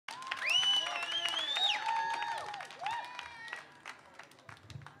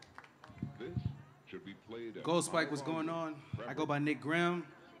Gold Spike, what's going on? I go by Nick Grimm.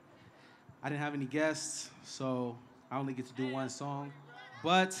 I didn't have any guests, so I only get to do one song.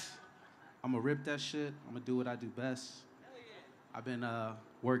 But I'm gonna rip that shit. I'm gonna do what I do best. I've been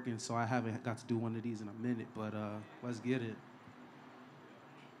working, so I haven't got to do one of these in a minute, but let's get it.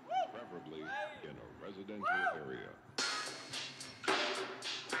 Preferably in a residential area.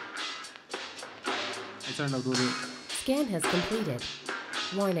 Hey, turn it up a little bit. Scan has completed.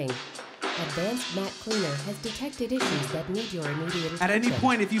 Warning. Advanced Matte Cleaner has detected issues that need your immediate attention. At any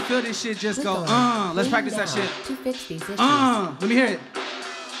point, if you feel this shit, just Click go, on let's Clean practice that Now shit. to fix these issues. Let me hear it.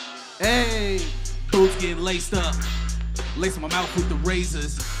 Hey, boots getting laced up. Lacing my mouth with the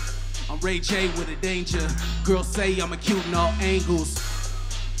razors. I'm Ray J with a danger. Girls say I'm a cute in all angles.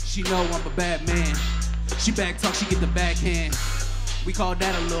 She know I'm a bad man. She back talk, she get the backhand. We call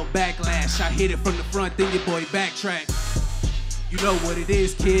that a little backlash. I hit it from the front, then your boy backtrack. You know what it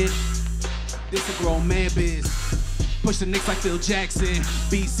is, kid. This a grown man biz. Push the Knicks like Phil Jackson.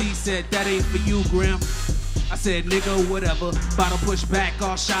 BC said that ain't for you, Grim. I said, nigga, whatever. Bottle push back,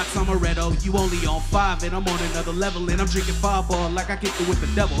 all shots, I'm a Redo. You only on 5 and I'm on another level. And I'm drinking Fireball like I kicked it with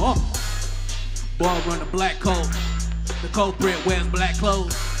the devil. Ball run a black coat. The culprit wears black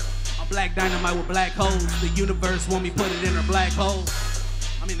clothes. I'm black dynamite with black holes. The universe want me put it in her black hole.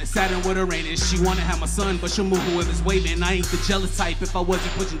 I'm in the Saturn with her Uranus. She wanna have my son, but she'll move whoever's waving. I ain't the jealous type. If I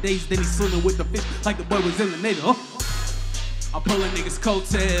wasn't pushing days, then he's swimming with the fish like the boy was in the Navy. I'm pulling niggas'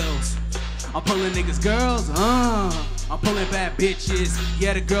 coattails. I'm pulling niggas' girls. I'm pulling bad bitches.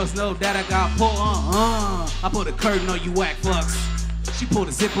 Yeah, the girls know that I got pull. I put a curtain on you whack fucks. She pulled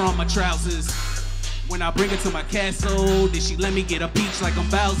a zipper on my trousers. When I bring her to my castle, did she let me get a peach like I'm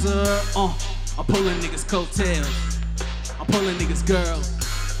Bowser? I'm pulling niggas' coattails. I'm pulling niggas' girls.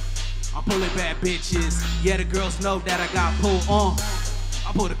 I'm pulling bad bitches. Yeah, the girls know that I got pulled on.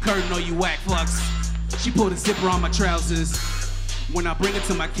 I put a curtain on you whack fucks. She pulled a zipper on my trousers. When I bring her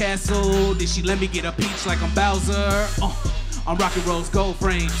to my castle, did she let me get a peach like I'm Bowser? I'm rocking rose gold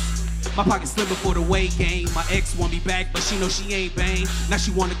frames. My pocket's slim before the weight gain. My ex want me back, but she know she ain't Bane. Now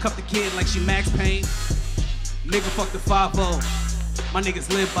she wanna cuff the kid like she Max Payne. Nigga fuck the 5-0. My niggas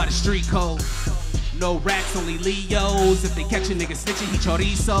live by the street code. No rats, only Leos. If they catch a nigga snitching, he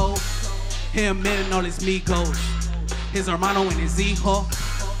chorizo. Him and all his migos. His hermano and his hijo.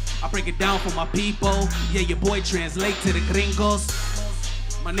 I break it down for my people. Yeah, your boy translate to the gringos.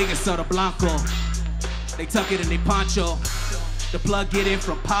 My niggas soda blanco. They tuck it in they poncho. The plug get in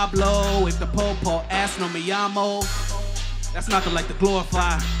from Pablo. If the po-po ass no me llamo. That's nothing like the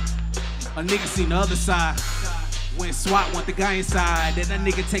glorify. A nigga seen the other side. When SWAT want the guy inside, then that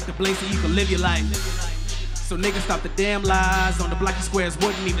nigga take the blame so you can live your life. So niggas stop the damn lies. On the block you squares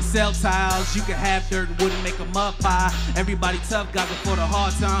wouldn't even sell tiles. You could have dirt and wouldn't make them up pie. Everybody tough guys before the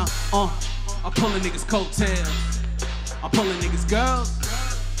hard time. I'm pulling niggas coattails. I'm pulling niggas girls.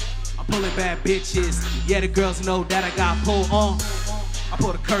 I'm pulling bad bitches. Yeah, the girls know that I got pulled on. I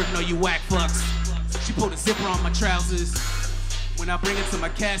pulled a curtain on you whack fucks. She pulled a zipper on my trousers. When I bring her to my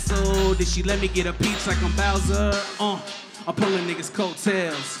castle, did she let me get a peach like I'm Bowser? I'm pulling niggas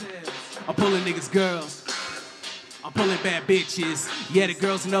coattails. I'm pulling niggas girls. I'm pulling bad bitches. Yeah, the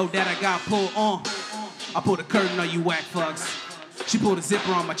girls know that I got pulled on. I pulled a curtain on you whack fucks. She pulled a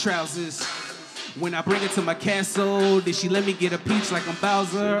zipper on my trousers. When I bring her to my castle, did she let me get a peach like I'm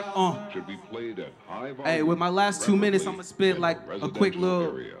Bowser? Should be played at high volume. Hey, with my last 2 minutes, I'm gonna spit like a quick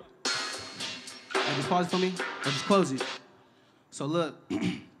little. Hey, just pause it for me, or just close it. So look,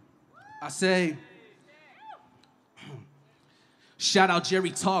 I say, shout out Jerry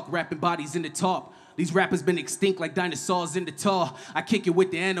Talk, rapping bodies in the top. These rappers been extinct like dinosaurs in the tar. I kick it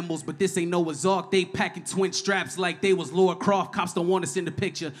with the animals, but this ain't Noah's Ark. They packing twin straps like they was Laura Croft. Cops don't want us in the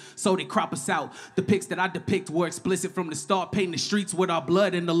picture, so they crop us out. The pics that I depict were explicit from the start. Painting the streets with our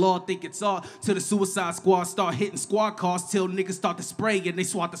blood and the law think it's art. Till the suicide squad start hitting squad cars. Till niggas start to spray and they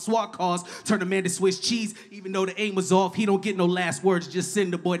swat the SWAT cars. Turn the man to Swiss cheese, even though the aim was off. He don't get no last words, just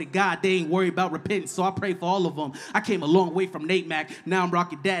send the boy to God. They ain't worried about repentance, so I pray for all of them. I came a long way from Nate Mac. Now I'm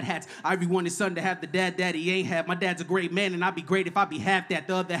rocking dad hats. I every one his son to have the dad that he ain't have. My dad's a great man, and I'd be great if I be half that.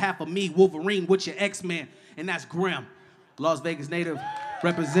 The other half of me, Wolverine, with your X-Man, and that's Grimm. Las Vegas native,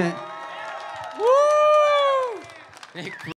 represent. Woo!